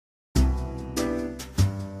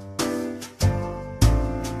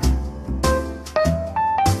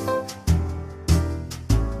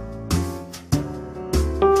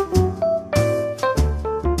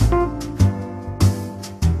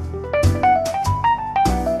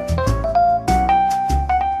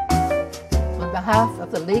behalf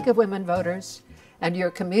of the League of Women Voters and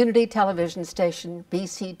your community television station,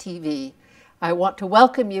 BCTV, I want to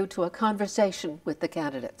welcome you to a conversation with the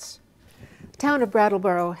candidates. The town of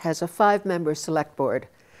Brattleboro has a 5-member select board.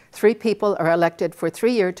 3 people are elected for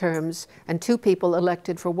 3-year terms and 2 people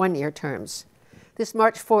elected for 1-year terms. This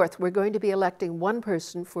March 4th, we're going to be electing 1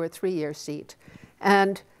 person for a 3-year seat.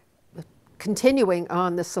 And continuing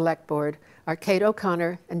on the select board are Kate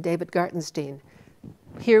O'Connor and David Gartenstein.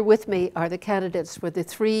 Here with me are the candidates for the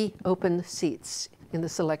 3 open seats in the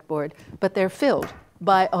select board, but they're filled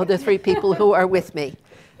by other 3 people who are with me.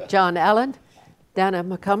 John Allen, Dana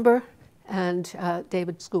McCumber, and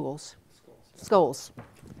David Scholes.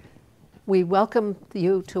 We welcome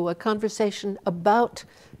you to a conversation about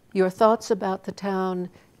your thoughts about the town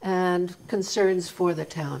and concerns for the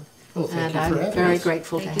town. Well, and I'm very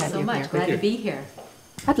grateful to have you here. Thank you so much. Glad to be here.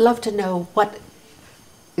 I'd love to know what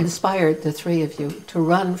inspired the 3 of you to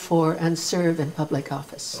run for and serve in public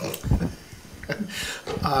office.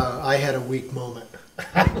 I had a weak moment.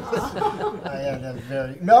 I had a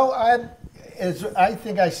very I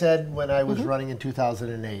think I said when I was running in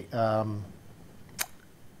 2008.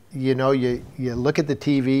 You know, you look at the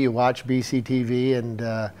TV, you watch BCTV,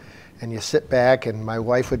 and you sit back, and my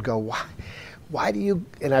wife would go, why do you?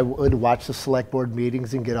 And I would watch the select board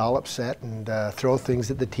meetings and get all upset and throw things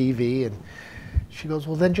at the TV, and she goes,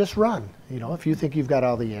 well, then just run. You know, if you think you've got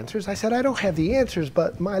all the answers. I said, I don't have the answers,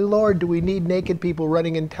 but my Lord, do we need naked people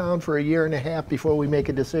running in town for a year and a half before we make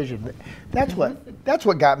a decision? That's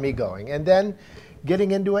what got me going. And then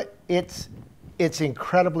getting into it, it's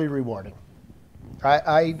incredibly rewarding.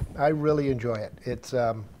 I really enjoy it. It's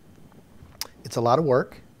a lot of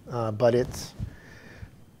work, but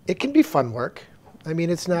it can be fun work. I mean,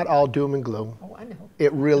 it's not all doom and gloom. Oh, I know.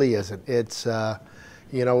 It really isn't. It's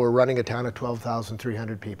you know, we're running a town of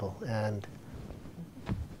 12,300 people, and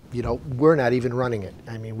you know, we're not even running it.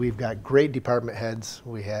 I mean, we've got great department heads.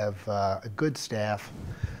 We have a good staff,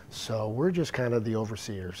 so we're just kind of the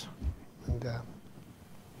overseers. And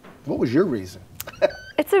what was your reason?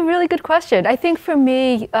 It's a really good question. I think for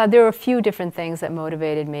me, there were a few different things that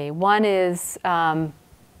motivated me. One is,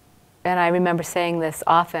 and I remember saying this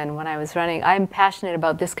often when I was running, I'm passionate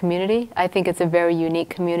about this community. I think it's a very unique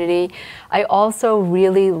community. I also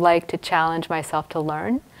really like to challenge myself to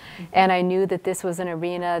learn. And I knew that this was an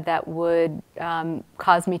arena that would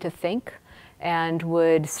cause me to think and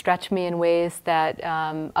would stretch me in ways that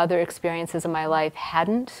other experiences in my life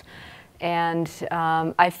hadn't. And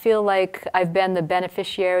I feel like I've been the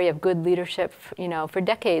beneficiary of good leadership, you know, for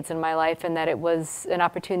decades in my life, and that it was an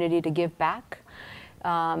opportunity to give back.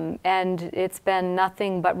 And it's been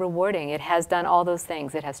nothing but rewarding. It has done all those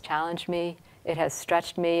things. It has challenged me. It has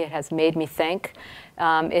stretched me. It has made me think.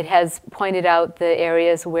 It has pointed out the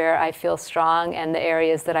areas where I feel strong and the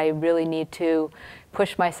areas that I really need to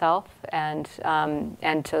push myself and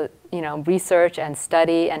to, you know, research and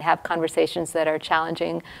study and have conversations that are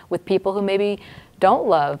challenging with people who maybe don't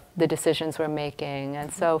love the decisions we're making.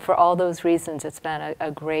 And so for all those reasons, it's been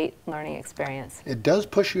a great learning experience. It does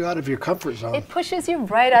push you out of your comfort zone. It pushes you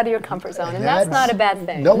right out of your comfort zone, and that's not a bad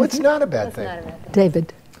thing. No, it's not a bad thing. Not a bad thing.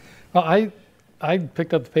 David. Well, I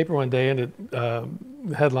picked up the paper one day, and the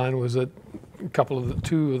headline was that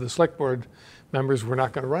 2 of the select board members were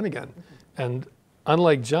not going to run again. And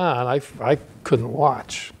unlike John, I couldn't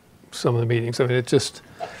watch some of the meetings. I mean, it just,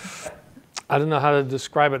 I don't know how to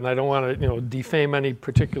describe it, and I don't want to, you know, defame any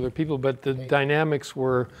particular people, but the dynamics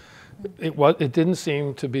were, it didn't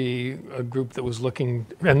seem to be a group that was looking,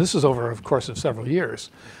 and this is over a course of several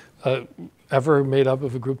years, ever made up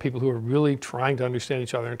of a group of people who are really trying to understand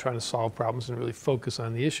each other and trying to solve problems and really focus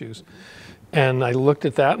on the issues. And I looked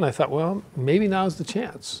at that and I thought, well, maybe now's the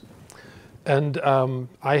chance. And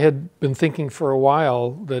I had been thinking for a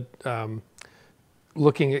while that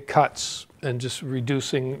looking at cuts and just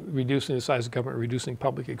reducing the size of government, reducing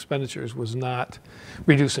public expenditures was not,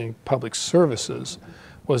 reducing public services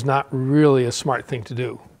was not really a smart thing to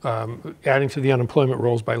do. Adding to the unemployment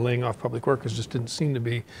rolls by laying off public workers just didn't seem to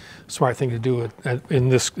be a smart thing to do in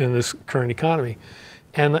this current economy.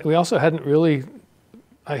 And we also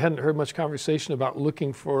I hadn't heard much conversation about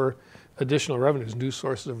looking for additional revenues, new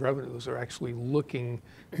sources of revenues, or actually looking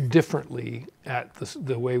differently at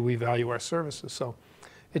the way we value our services. So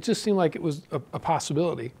it just seemed like it was a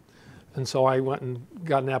possibility. And so I went and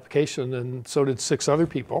got an application, and so did 6 other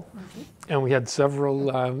people. And we had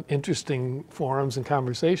several interesting forums and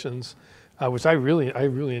conversations, which I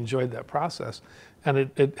really enjoyed that process. And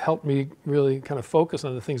it helped me really kind of focus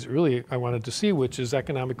on the things that really I wanted to see, which is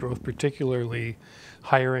economic growth, particularly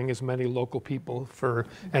hiring as many local people for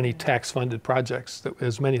any tax-funded projects,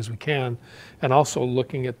 as many as we can, and also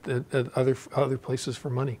looking at other places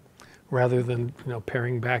for money, rather than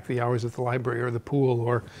paring back the hours at the library or the pool,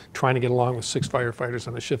 or trying to get along with 6 firefighters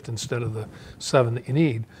on a shift instead of the 7 that you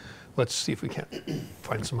need. Let's see if we can't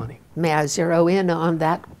find some money. May I zero in on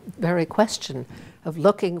that very question of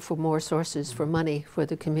looking for more sources for money for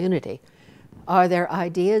the community? Are there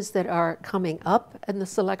ideas that are coming up in the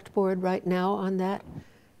select board right now on that?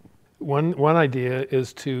 One idea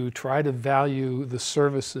is to try to value the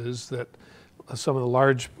services that some of the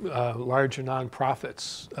larger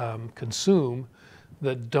nonprofits consume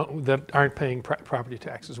that aren't paying property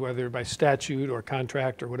taxes, whether by statute or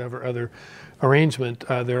contract or whatever other arrangement.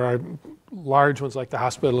 There are large ones like the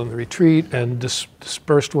hospital and the retreat, and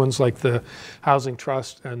dispersed ones like the housing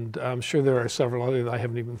trust, and I'm sure there are several others that I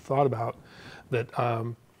haven't even thought about that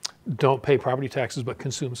don't pay property taxes but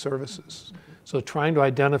consume services. So trying to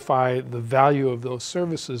identify the value of those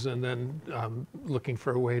services, and then looking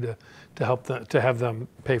for a way to help them, to have them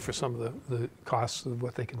pay for some of the costs of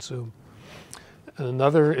what they consume. And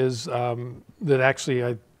another is that actually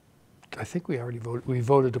I think we already voted. We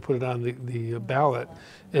voted to put it on the ballot.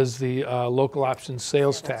 Is the local option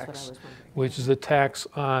sales tax, which is a tax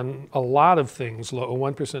on a lot of things, a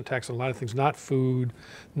 1% tax on a lot of things, not food,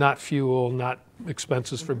 not fuel, not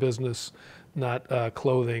expenses for business, not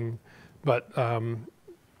clothing, but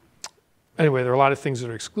anyway, there are a lot of things that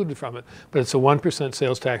are excluded from it. But it's a 1%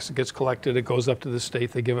 sales tax that gets collected. It goes up to the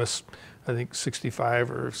state. They give us, I think,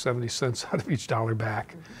 65 or 70 cents out of each dollar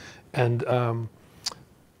back, and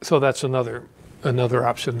so that's another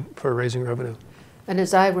option for raising revenue. And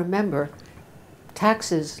as I remember,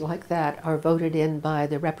 taxes like that are voted in by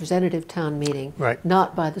the representative town meeting, right,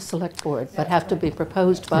 not by the select board, but have to be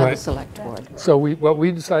proposed by right, the select board. So what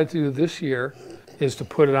we decided to do this year is to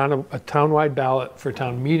put it on a town-wide ballot for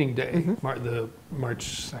town meeting day, the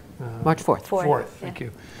March 4th. 4th, thank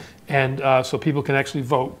you. And so people can actually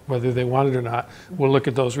vote whether they want it or not. We'll look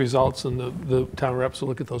at those results, and the town reps will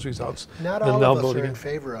look at those results. Not all of us are in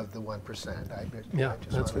favor of the 1%. Yeah,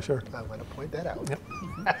 that's for sure. I want to point that out.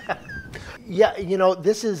 Yep. Yeah,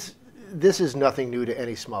 this is nothing new to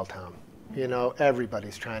any small town.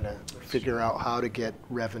 Everybody's trying to figure out how to get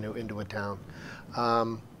revenue into a town.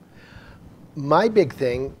 My big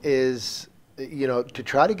thing is, to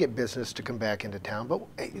try to get business to come back into town. But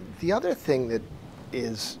the other thing that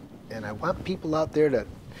is, and I want people out there to,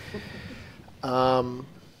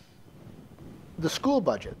 the school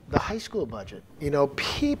budget, the high school budget,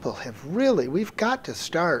 people have really, we've got to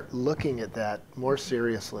start looking at that more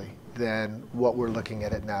seriously than what we're looking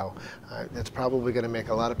at it now. That's probably going to make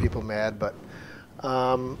a lot of people mad, but,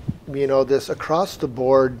 this across the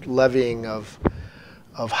board levying of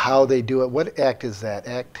how they do it. What act is that?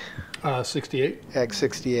 Act 68. Act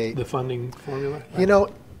 68. The funding formula.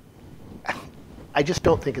 I just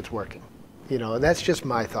don't think it's working. And that's just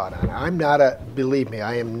my thought on it. I'm not believe me,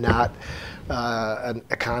 I am not an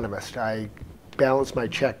economist. I balance my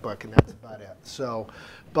checkbook, and that's about it. So,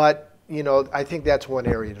 but I think that's one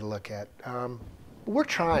area to look at. We're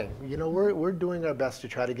trying. We're doing our best to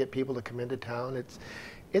try to get people to come into town.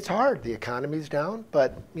 It's hard. The economy's down,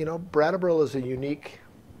 but Brattleboro is a unique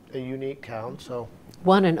town. So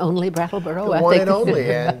One and only Brattleboro, I think. One and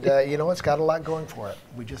only, and it's got a lot going for it.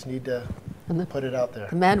 We just need to put it out there.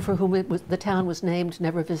 The man for whom the town was named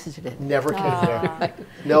never visited it. Never came there.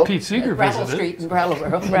 Nope. Pete Seeger Brattle visited. Street in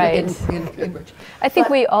Brattleboro. Right. in Cambridge. I think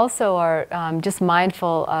we also are just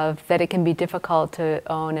mindful of that it can be difficult to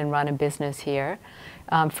own and run a business here.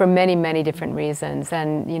 For many, many different reasons.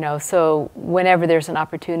 And, so whenever there's an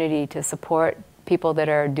opportunity to support people that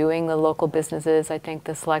are doing the local businesses, I think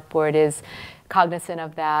the select board is cognizant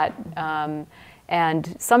of that.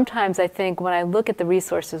 And sometimes I think when I look at the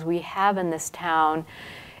resources we have in this town,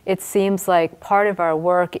 it seems like part of our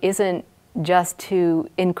work isn't just to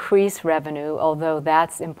increase revenue, although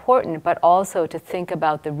that's important, but also to think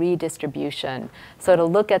about the redistribution. So to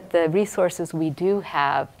look at the resources we do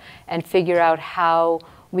have and figure out how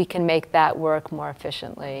we can make that work more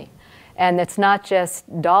efficiently. And it's not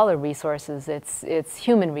just dollar resources, it's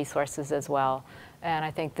human resources as well. And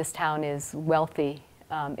I think this town is wealthy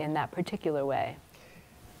in that particular way.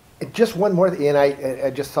 Just one more thing, and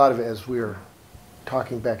I just thought of it as we were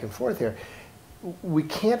talking back and forth here. We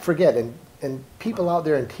can't forget, and people out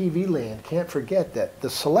there in TV land can't forget that the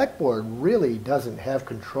select board really doesn't have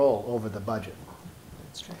control over the budget.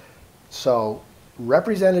 That's true. So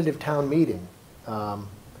representative town meeting,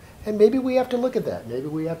 And maybe we have to look at that. Maybe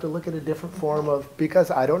we have to look at a different form of,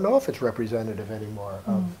 because I don't know if it's representative anymore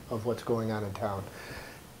of what's going on in town.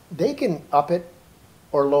 They can up it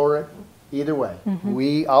or lower it either way.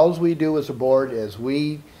 All we do as a board is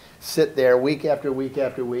we sit there week after week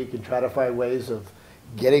after week and try to find ways of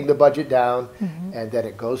getting the budget down, and then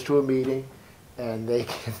it goes to a meeting and they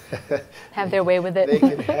can have their way with it. They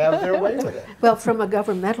can have their way with it. Well, from a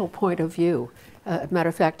governmental point of view, matter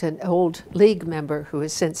of fact, an old league member who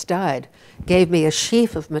has since died gave me a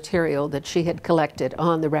sheaf of material that she had collected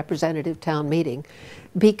on the representative town meeting,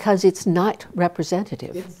 because it's not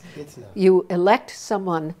representative. It's not. You elect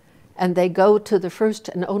someone and they go to the first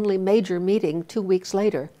and only major meeting 2 weeks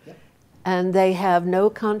later, and they have no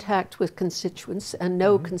contact with constituents and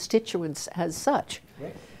no constituents as such.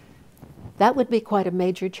 Right. That would be quite a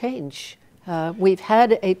major change. We've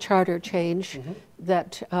had a charter change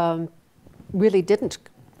that really didn't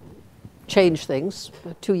change things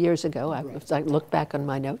 2 years ago, I look back on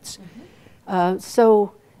my notes.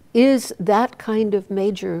 So is that kind of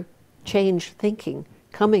major change thinking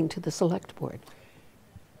coming to the select board?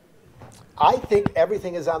 I think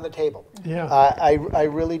everything is on the table. Yeah. I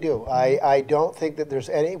really do. I don't think that there's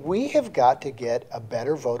any. We have got to get a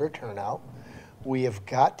better voter turnout. We have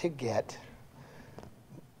got to get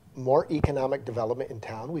more economic development in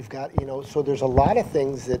town. We've got, so there's a lot of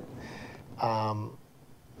things that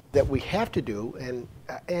that we have to do.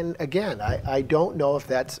 And again, I don't know if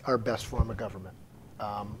that's our best form of government.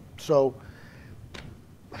 So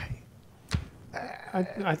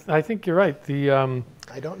I think you're right.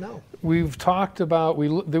 I don't know. We've talked about,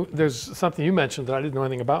 there's something you mentioned that I didn't know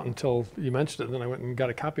anything about until you mentioned it, and then I went and got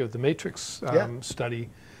a copy of the Matrix study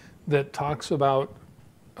that talks about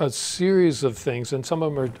a series of things, and some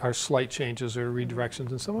of them are slight changes or redirections,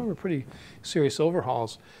 and some of them are pretty serious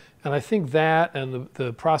overhauls. And I think that and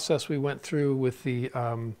the process we went through with the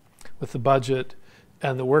budget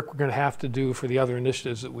and the work we're going to have to do for the other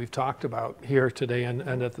initiatives that we've talked about here today and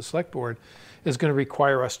at the select board is going to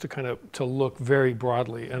require us to look very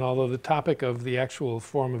broadly. And although the topic of the actual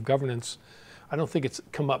form of governance, I don't think it's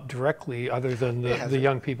come up directly, other than the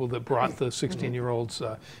young people that brought the 16-year-olds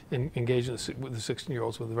engaged with the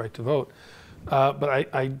 16-year-olds with the right to vote. But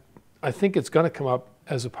I think it's going to come up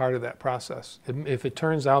as a part of that process. If it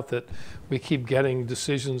turns out that we keep getting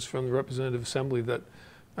decisions from the Representative Assembly that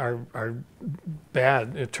are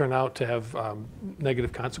bad, it turn out to have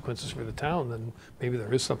negative consequences for the town, then maybe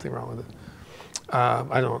there is something wrong with it.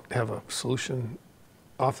 I don't have a solution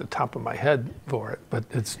off the top of my head for it, but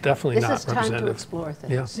it's definitely not representative. This is time to explore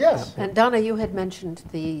things. Yes. And Donna, you had mentioned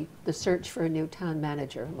the search for a new town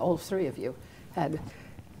manager. All three of you had.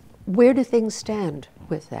 Where do things stand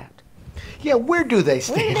with that? Yeah, where do they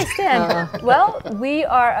stand? Where do they stand? Well, we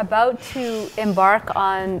are about to embark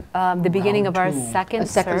on the beginning of our second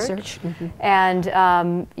search. And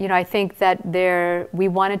I think that we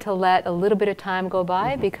wanted to let a little bit of time go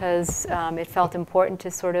by because it felt important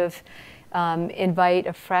to sort of invite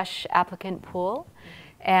a fresh applicant pool.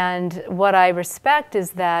 And what I respect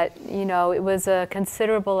is that, it was a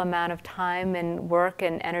considerable amount of time and work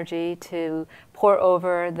and energy to pour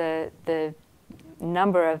over the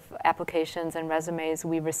number of applications and resumes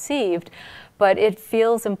we received, but it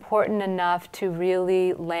feels important enough to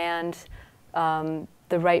really land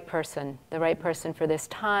the right person for this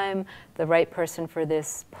time, the right person for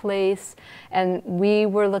this place, and we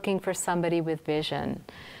were looking for somebody with vision.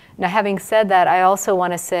 Now, having said that, I also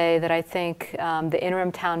want to say that I think the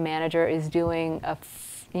interim town manager is doing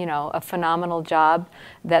a phenomenal job,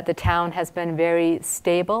 that the town has been very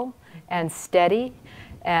stable and steady.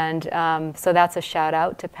 And so that's a shout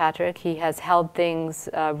out to Patrick. He has held things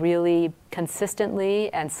really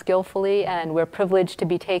consistently and skillfully, and we're privileged to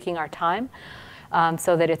be taking our time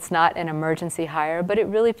so that it's not an emergency hire, but it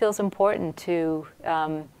really feels important to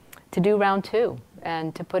do round two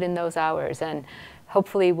and to put in those hours. And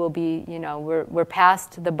hopefully we'll be, we're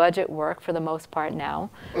past the budget work for the most part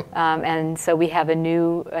now. And so we have a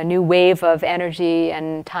new wave of energy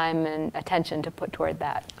and time and attention to put toward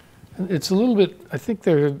that. It's a little bit, I think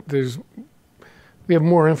we have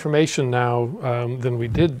more information now than we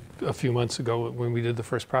did a few months ago when we did the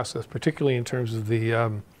first process, particularly in terms of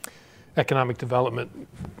the economic development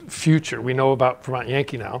future. We know about Vermont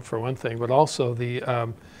Yankee now, for one thing, but also the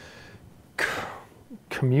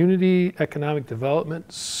Community Economic Development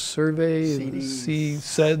Survey,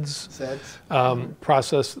 CEDS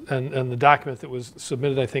process, and the document that was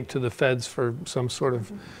submitted, I think, to the feds for some sort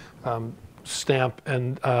of stamp,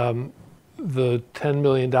 and the $10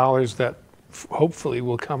 million that hopefully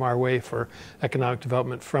will come our way for economic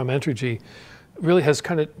development from Entergy. really has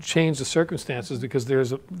kind of changed the circumstances because there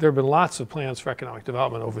have been lots of plans for economic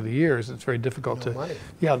development over the years. It's very difficult money.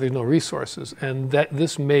 Yeah, there's no resources, and that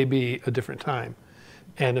this may be a different time.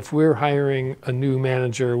 And if we're hiring a new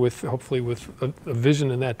manager with hopefully with a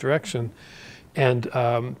vision in that direction, and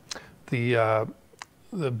the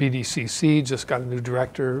BDCC just got a new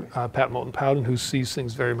director, Pat Moulton-Powden, who sees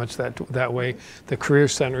things very much that way. The Career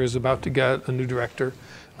Center is about to get a new director.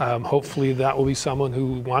 Hopefully that will be someone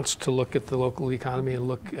who wants to look at the local economy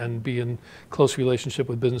and be in close relationship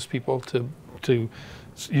with business people to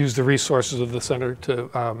use the resources of the center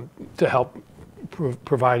to help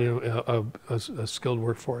provide a skilled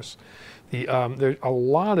workforce. There's a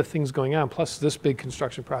lot of things going on, plus this big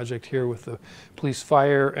construction project here with the police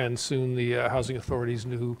fire and soon the Housing Authority's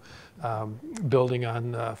new building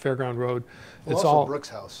on Fairground Road. Well, it's also all Brooks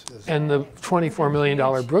House. And the $24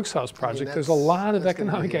 million Brooks House project. There's a lot of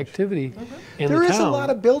economic activity in the town. There is a lot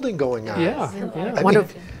of building going on.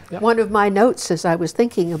 Yeah. One of my notes as I was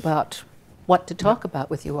thinking about what to talk about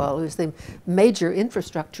with you all is the major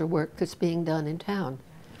infrastructure work that's being done in town.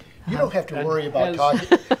 You don't have to worry about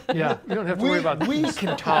talking. Yeah, you don't have to worry about We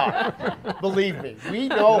can talk. Believe me, we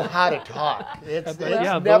know how to talk. It's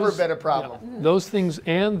never been a problem. Yeah, those things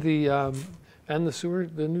and the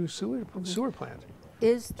new sewer plant.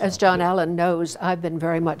 As John Allen knows, I've been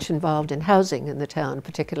very much involved in housing in the town,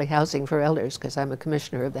 particularly housing for elders, because I'm a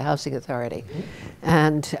commissioner of the Housing Authority.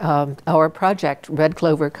 And our project, Red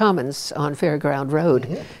Clover Commons on Fairground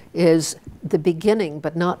Road, is the beginning,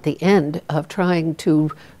 but not the end, of trying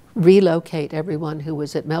to relocate everyone who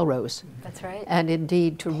was at Melrose. That's right. And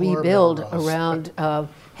indeed to Poor rebuild Melrose. around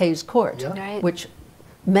Hayes Court, Right. which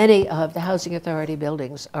many of the Housing Authority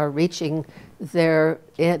buildings are reaching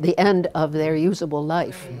the end of their usable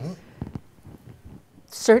life.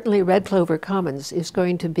 Certainly Red Clover Commons is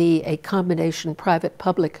going to be a combination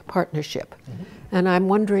private-public partnership. And I'm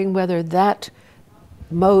wondering whether that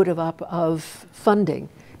mode of funding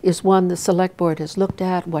is one the Select Board has looked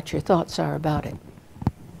at, what your thoughts are about it.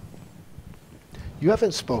 You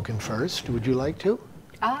haven't spoken first. Would you like to?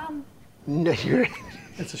 No, you're.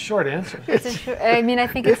 It's a short answer. I mean, I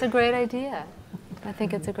think it's a great idea. I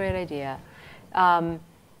think it's a great idea.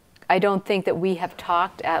 I don't think that we have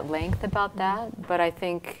talked at length about that, but I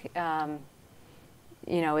think,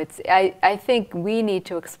 you know, I think we need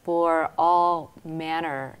to explore all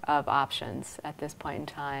manner of options at this point in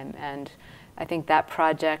time, and I think that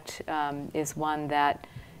project is one that,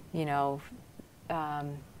 you know,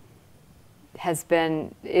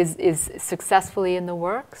 is successfully in the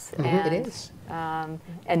works. And, it is.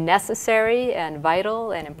 And necessary and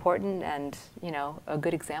vital and important and, you know, a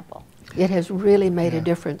good example. It has really made a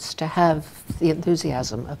difference to have the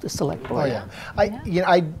enthusiasm of the Select Board. Oh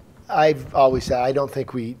yeah, I've always said I don't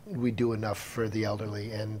think we do enough for the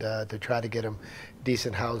elderly, and to try to get them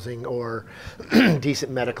decent housing or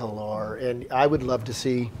decent medical, and I would love to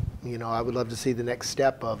see, you know, I would love to see the next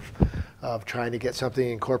step of trying to get something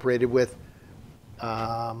incorporated with,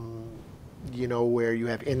 you know, where you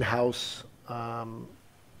have in-house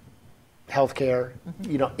healthcare,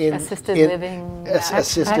 you know, assisted living.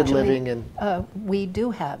 Assisted living, and we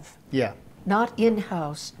do have yeah. not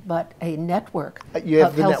in-house, but a network You have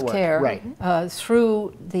of the health network, care right.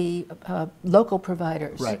 Through the local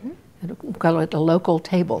providers. Right. We call it a local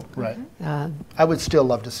table. Right. I would still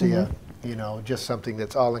love to see you know, just something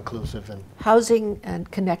that's all inclusive and Housing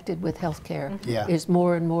and connected with health care Yeah. is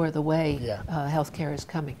more and more the way Yeah. health care is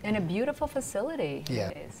coming. And a beautiful facility. Yeah.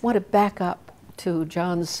 It is. I want to back up to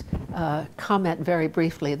John's comment very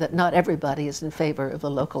briefly that not everybody is in favor of a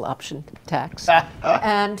local option tax,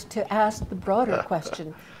 and to ask the broader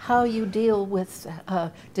question, how you deal with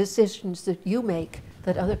decisions that you make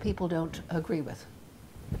that other people don't agree with.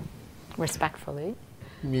 Respectfully.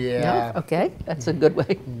 yeah. No? Okay, that's a good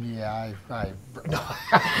way. Yeah, no.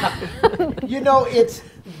 You know,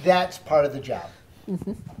 that's part of the job.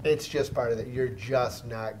 It's just part of it. You're just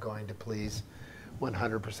not going to please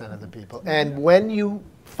 100% of the people. And when you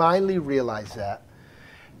finally realize that,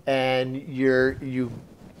 and you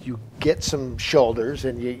get some shoulders,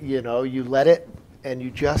 and you know, you let it, and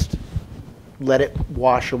you just let it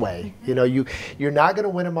wash away. You know, you're not going to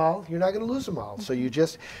win them all. You're not going to lose them all. So you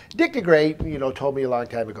just, Dick DeGray, you know, told me a long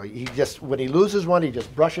time ago, he just, when he loses one, he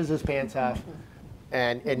just brushes his pants off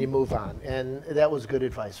and you move on. And that was good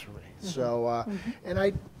advice for me. So,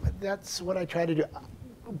 and that's what I try to do.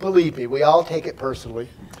 Believe me, we all take it personally,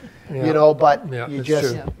 you know, but you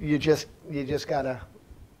just got to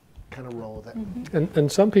kind of roll with it.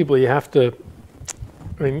 And some people you have to,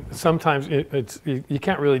 I mean, sometimes you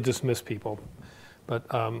can't really dismiss people, but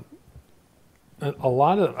a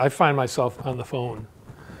lot of, I find myself on the phone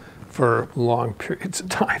for long periods of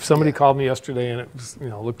time. Somebody called me yesterday, and it was,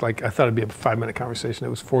 looked like I thought it'd be a 5-minute conversation. It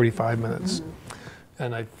was 45 minutes,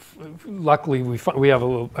 and luckily we have a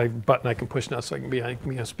little button I can push now, so I can be on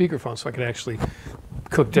speakerphone, so I can actually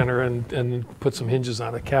cook dinner and put some hinges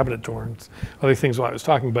on a cabinet door and other things while I was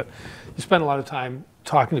talking. But you spend a lot of time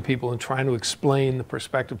talking to people and trying to explain the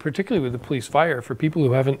perspective, particularly with the police fire, for people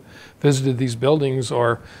who haven't visited these buildings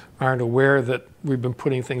or aren't aware that we've been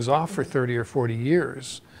putting things off for 30 or 40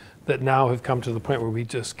 years that now have come to the point where we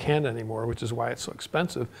just can't anymore, which is why it's so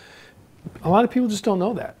expensive. A lot of people just don't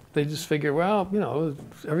know that. They just figure, well,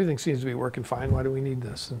 everything seems to be working fine. Why do we need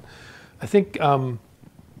this? And I think I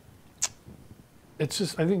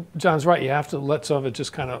think John's right. You have to let some of it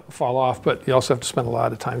just kind of fall off, but you also have to spend a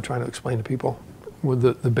lot of time trying to explain to people with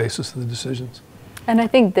the basis of the decisions. And I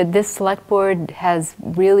think that this select board has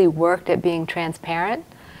really worked at being transparent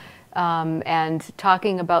and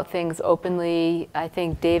talking about things openly. I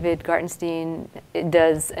think David Gartenstein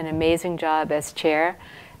does an amazing job as chair.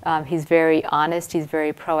 He's very honest, he's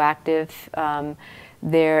very proactive.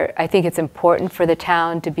 I think it's important for the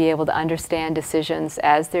town to be able to understand decisions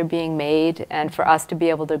as they're being made, and for us to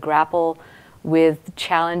be able to grapple with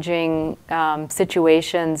challenging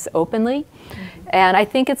situations openly. And I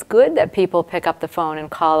think it's good that people pick up the phone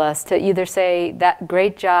and call us to either say, that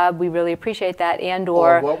great job, we really appreciate that,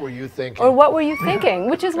 or what were you thinking? Or what were you thinking?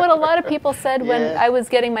 Which is what a lot of people said when I was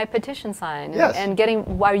getting my petition signed. Yes. And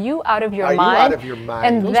getting, are you out of your mind? Are you out of your mind?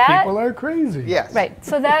 And Those that, people are crazy. Yes. right.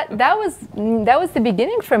 So that was the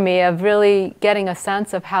beginning for me of really getting a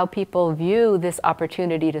sense of how people view this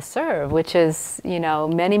opportunity to serve, which is,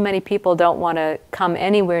 many people don't want to come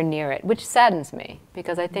anywhere near it, which saddens me,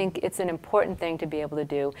 because I think it's an important thing to be able to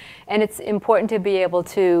do. And it's important to be able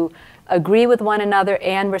to agree with one another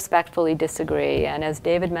and respectfully disagree. And as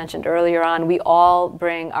David mentioned earlier on, we all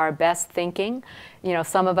bring our best thinking.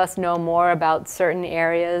 Some of us know more about certain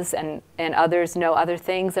areas and others know other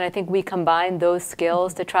things. And I think we combine those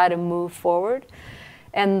skills to try to move forward.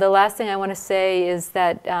 And the last thing I want to say is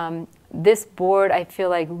that this board, I feel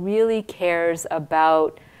like, really cares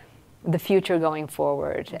about the future going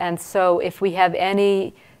forward. And so if we have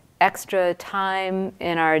any extra time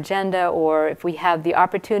in our agenda, or if we have the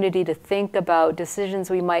opportunity to think about decisions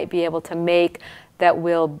we might be able to make that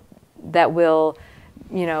will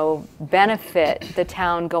benefit the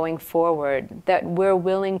town going forward, that we're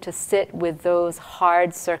willing to sit with those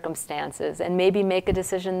hard circumstances and maybe make a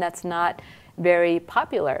decision that's not very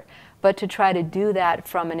popular, but to try to do that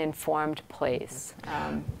from an informed place.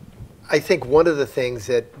 I think one of the things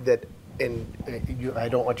that I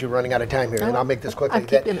don't want you running out of time here, and I'll make this quickly,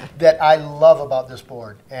 that I love about this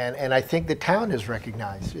board, and I think the town has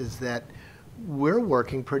recognized, is that we're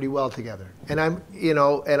working pretty well together. And I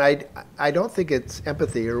don't think it's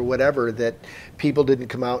empathy or whatever that people didn't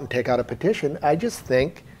come out and take out a petition. I just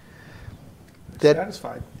think that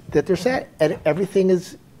Satisfied. that they're sad, and everything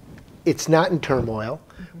it's not in turmoil.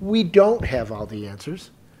 We don't have all the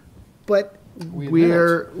answers, but we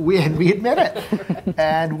admit it,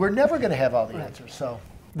 and we're never going to have all the answers. So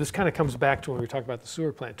this kind of comes back to when we were talking about the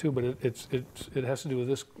sewer plant too, but it has to do with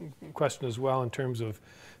this question as well in terms of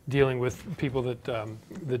dealing with people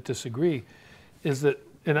that disagree. Is that,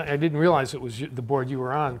 and I didn't realize it was the board you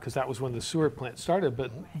were on, because that was when the sewer plant started.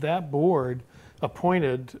 But that board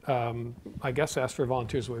appointed, I guess, asked for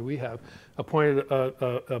volunteers the way we have, appointed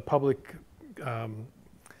a public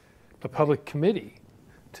committee,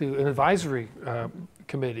 to an advisory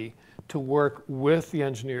committee, to work with the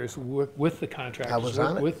engineers, with the contractors,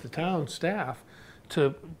 with the town staff,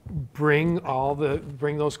 to bring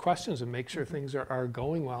those questions and make sure things are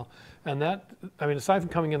going well. And that, aside from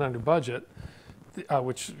coming in under budget,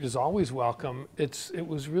 which is always welcome, it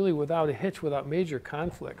was really without a hitch, without major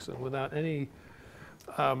conflicts, and without any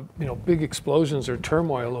big explosions or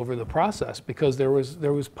turmoil over the process, because there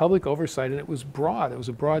was public oversight, and it was broad. It was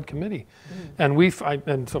a broad committee,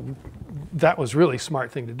 and so that was really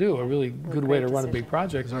smart thing to do. A really good way to run a big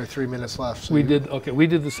project. There's only 3 minutes left. So we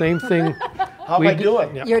did the same thing. How am I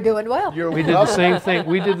doing? Yeah. You're doing well. We did the same thing.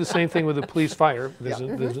 We did the same thing with the police fire. There's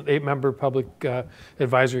an 8-member public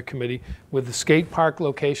advisory committee. With the skate park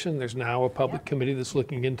location, there's now a public committee that's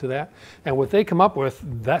looking into that. And what they come up with,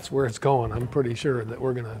 that's where it's going. I'm pretty sure that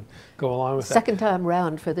we're going to go along with that. Second time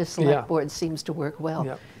round for this select board seems to work well.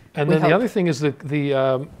 Yeah. And then the other thing is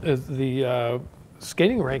the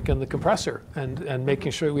skating rink and the compressor, and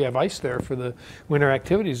making sure we have ice there for the winter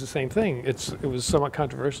activities. The same thing. It was somewhat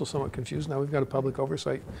controversial, somewhat confused. Now we've got a public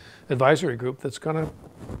oversight advisory group that's going to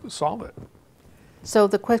solve it. So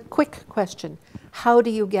the quick question: how do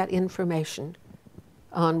you get information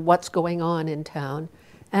on what's going on in town,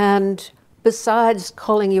 and besides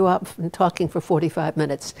calling you up and talking for 45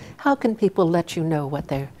 minutes, how can people let you know what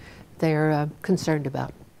they're concerned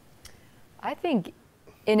about? I think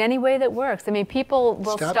in any way that works. I mean, people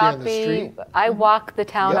will Stop you stop on the me. street. I walk the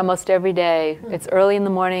town Yep. almost every day. It's early in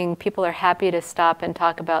the morning. People are happy to stop and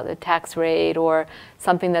talk about the tax rate or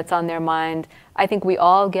something that's on their mind. I think we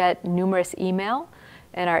all get numerous email,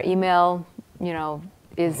 and our email, you know,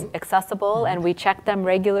 is accessible, and we check them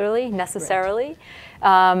regularly, necessarily.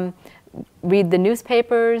 Read the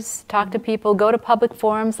newspapers, talk to people, go to public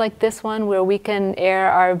forums like this one where we can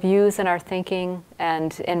air our views and our thinking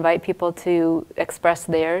and invite people to express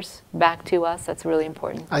theirs back to us. That's really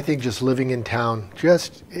important. I think just living in town,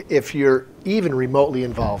 just if you're even remotely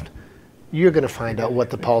involved, you're going to find out what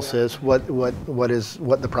the pulse is, what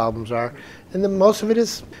the problems are, and then most of it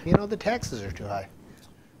is, you know, the taxes are too high.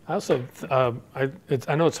 I also,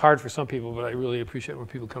 I know it's hard for some people, but I really appreciate when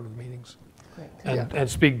people come to the meetings and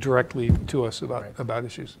speak directly to us about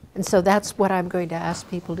issues. And so that's what I'm going to ask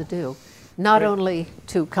people to do. Not only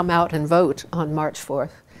to come out and vote on March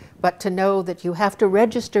 4th, but to know that you have to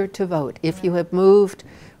register to vote. If you have moved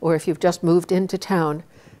or if you've just moved into town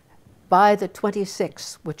by the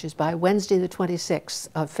 26th, which is by Wednesday the 26th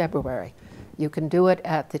of February. You can do it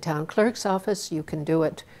at the town clerk's office. You can do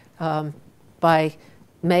it by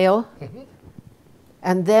mail.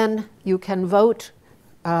 And then you can vote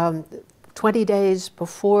 20 days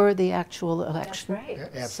before the actual election.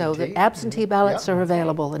 That's right. So the absentee ballots are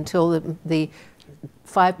available until the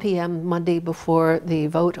 5 p.m. Monday before the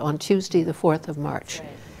vote on Tuesday, the 4th of March. Right.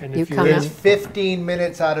 And You if come you're It's out. 15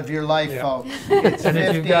 minutes out of your life, folks. It's And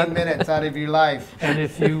if you've 15 got- minutes out of your life. And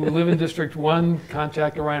if you live in District 1,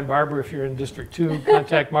 contact Orion Barber. If you're in District 2,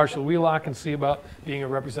 contact Marshall Wheelock and see about being a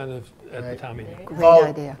representative at the town meeting. Great Vote.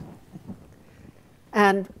 idea.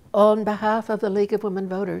 And on behalf of the League of Women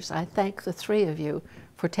Voters, I thank the three of you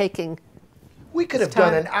for taking. We could have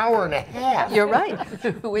done an hour and a half. You're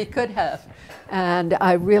right, we could have. And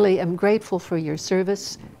I really am grateful for your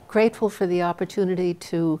service, grateful for the opportunity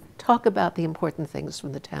to talk about the important things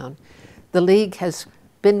from the town. The League has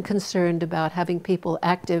been concerned about having people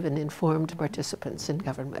active and informed participants in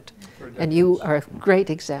government. And you are great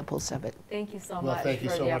examples of it. Thank you so Well, much thank you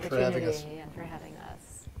for so the much for having us. opportunity and for having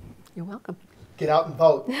us. You're welcome. Get out and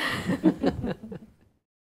vote.